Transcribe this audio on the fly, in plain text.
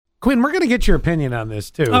Quinn, we're going to get your opinion on this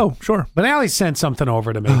too. Oh, sure. But Allie sent something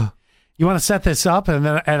over to me. You want to set this up and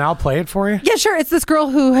I'll play it for you? Yeah, sure. It's this girl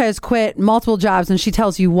who has quit multiple jobs, and she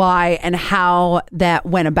tells you why and how that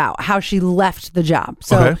went about, how she left the job.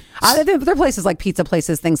 So there are places like pizza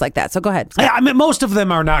places, things like that. So go ahead, Scott. Yeah, I mean, most of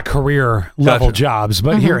them are not career level jobs,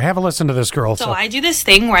 but here, have a listen to this girl. So I do this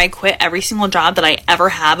thing where I quit every single job that I ever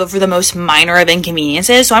have over the most minor of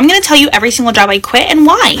inconveniences. So I'm going to tell you every single job I quit and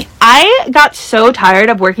why. I got so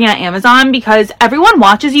tired of working at Amazon because everyone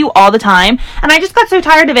watches you all the time, and I just got so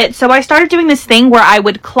tired of it. So I started doing this thing where I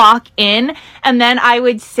would clock in and then I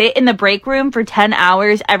would sit in the break room for 10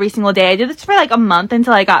 hours every single day. I did this for like a month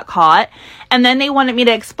until I got caught, and then they wanted me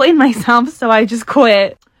to explain myself, so I just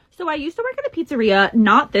quit. So I used to work at a pizzeria,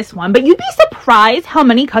 not this one, but you'd be surprised how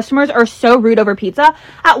many customers are so rude over pizza.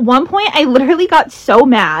 At one point, I literally got so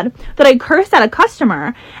mad that I cursed at a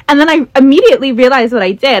customer, and then I immediately realized what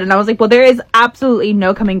I did, and I was like, well, there is absolutely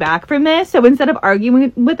no coming back from this. So instead of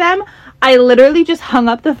arguing with them, I literally just hung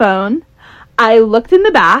up the phone. I looked in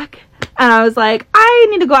the back, and I was like, I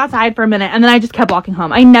need to go outside for a minute, and then I just kept walking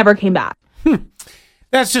home. I never came back.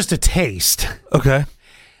 That's just a taste. Okay.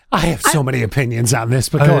 I have so many opinions on this,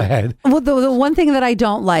 but go ahead. Well, the one thing that I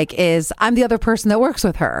don't like is I'm the other person that works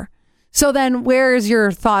with her. So then where's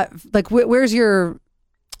your thought? Like, where's your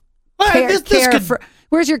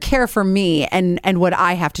where's your care for me and what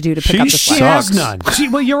I have to do to pick up the slack? She has none.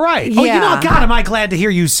 Well, you're right. Yeah. Oh, you know, God, am I glad to hear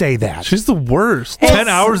you say that. She's the worst. 10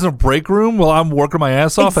 hours in a break room while I'm working my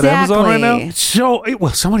ass off at Amazon right now? So,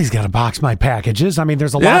 well, somebody's got to box my packages. I mean,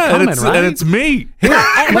 there's a lot coming, right? And it's me.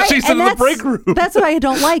 She's in the break room. That's what I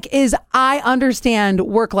don't like is I understand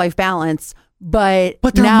work-life balance, but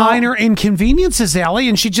they're now, minor inconveniences, Allie,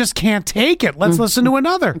 and she just can't take it. Let's listen to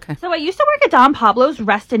another. Okay. So I used to work at Don Pablo's,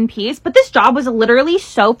 rest in peace, but this job was literally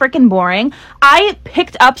so freaking boring. I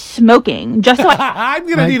picked up smoking just so I'm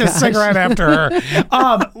going to need a cigarette after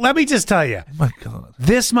her. Let me just tell you. Oh my God.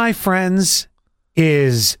 This, my friends,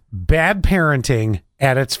 is bad parenting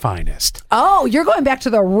at its finest. Oh, you're going back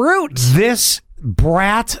to the root. This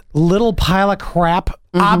brat little pile of crap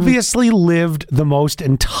obviously lived the most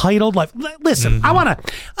entitled life. Listen, I want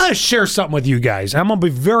to share something with you guys. I'm going to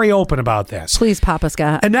be very open about this. Please, Papa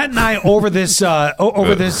Scott. Annette and I over this,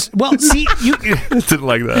 well, see, you Didn't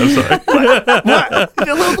like that. I'm sorry.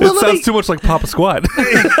 It sounds too much like Papa Squat.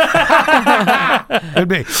 Could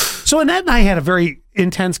be. So Annette and I had a very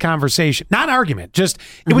intense conversation, not argument, just,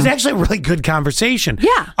 it was actually a really good conversation.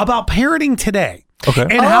 Yeah. About parenting today. Okay.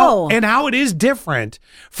 And how it is different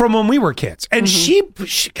from when we were kids. And she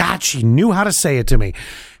knew how to say it to me.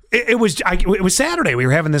 It was Saturday. We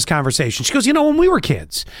were having this conversation. She goes, when we were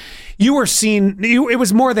kids, you were seen. It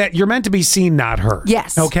was more that you're meant to be seen, not heard.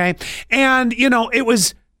 Yes. Okay. And it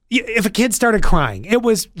was, if a kid started crying, it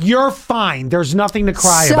was, you're fine. There's nothing to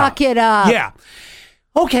cry about. Suck it up. Yeah.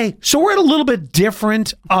 Okay, so we're at a little bit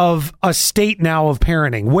different of a state now of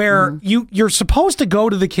parenting where you're supposed to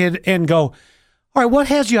go to the kid and go, all right, what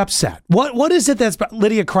has you upset? What is it that's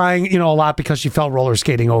Lydia crying, a lot because she fell roller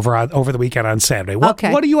skating over the weekend on Saturday? What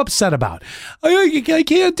are you upset about? I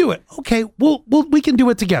can't do it. Okay, well, we can do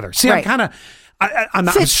it together. See, right. I'm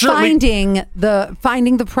not certainly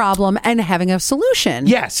finding the problem and having a solution.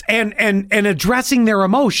 Yes, and addressing their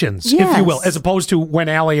emotions, yes. if you will, as opposed to when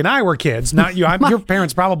Allie and I were kids. Not you. Your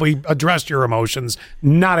parents probably addressed your emotions,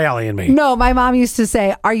 not Allie and me. No, my mom used to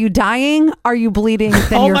say, "Are you dying? Are you bleeding?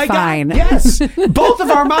 Then you're fine." God, yes, both of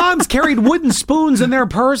our moms carried wooden spoons in their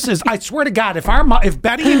purses. I swear to God, if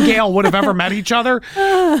Betty and Gail would have ever met each other,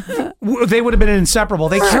 they would have been inseparable.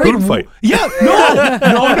 They carried fight. Yeah,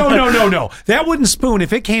 no. That wooden spoon,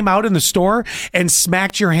 if it came out in the store and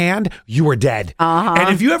smacked your hand, you were dead. And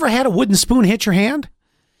have you ever had a wooden spoon hit your hand?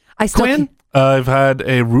 I still Quinn? I've had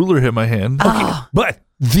a ruler hit my hand. Okay, but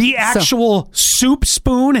the actual soup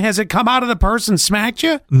spoon, has it come out of the purse and smacked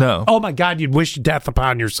you? No. Oh my God, you'd wish death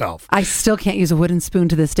upon yourself. I still can't use a wooden spoon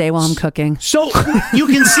to this day while I'm cooking. So you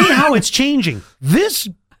can see how it's changing. This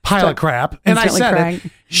pile of crap, and I said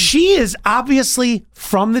it, she is obviously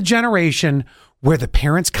from the generation where the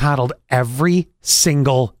parents coddled every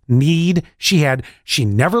single need she had. She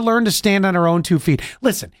never learned to stand on her own 2 feet.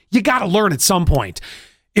 Listen, you got to learn at some point.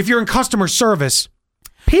 If you're in customer service,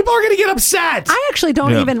 people are going to get upset. I actually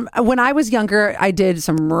don't even, when I was younger, I did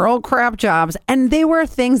some real crap jobs, and they were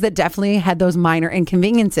things that definitely had those minor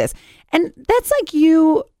inconveniences. And that's like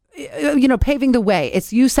paving the way.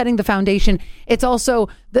 It's you setting the foundation. It's also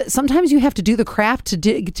sometimes you have to do the crap to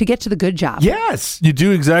get to the good job. Yes. You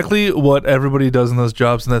do exactly what everybody does in those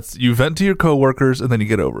jobs, and that's you vent to your coworkers and then you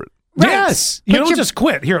get over it. Right. Yes. You don't just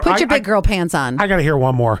quit. Here, Put your big girl pants on. I got to hear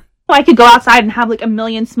one more. I could go outside and have like a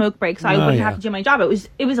million smoke breaks so I wouldn't have to do my job. It was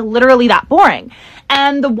literally that boring.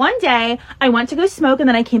 And the one day I went to go smoke and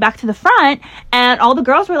then I came back to the front and all the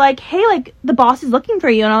girls were like, hey, like the boss is looking for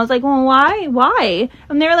you. And I was like, well, why?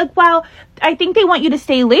 And they were like, well, I think they want you to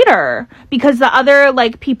stay later because the other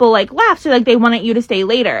like people like left. So like they wanted you to stay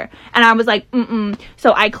later. And I was like,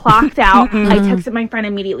 So I clocked out. I texted my friend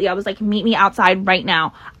immediately. I was like, meet me outside right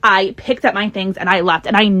now. I picked up my things and I left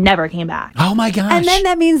and I never came back. Oh my gosh. And then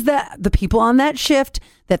that means that the people on that shift,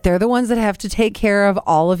 that they're the ones that have to take care of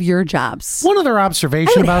all of your jobs. One other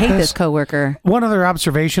observation about this coworker. One other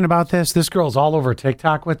observation about this. This girl's all over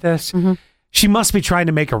TikTok with this. Mm-hmm. She must be trying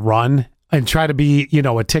to make a run and try to be,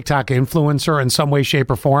 a TikTok influencer in some way, shape,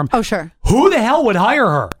 or form. Oh, sure. Who the hell would hire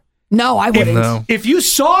her? No, I wouldn't. If you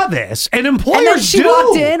saw this, and employers and then she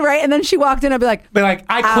walked in, right? And then she walked in, I'd be like,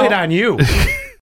 I quit on you.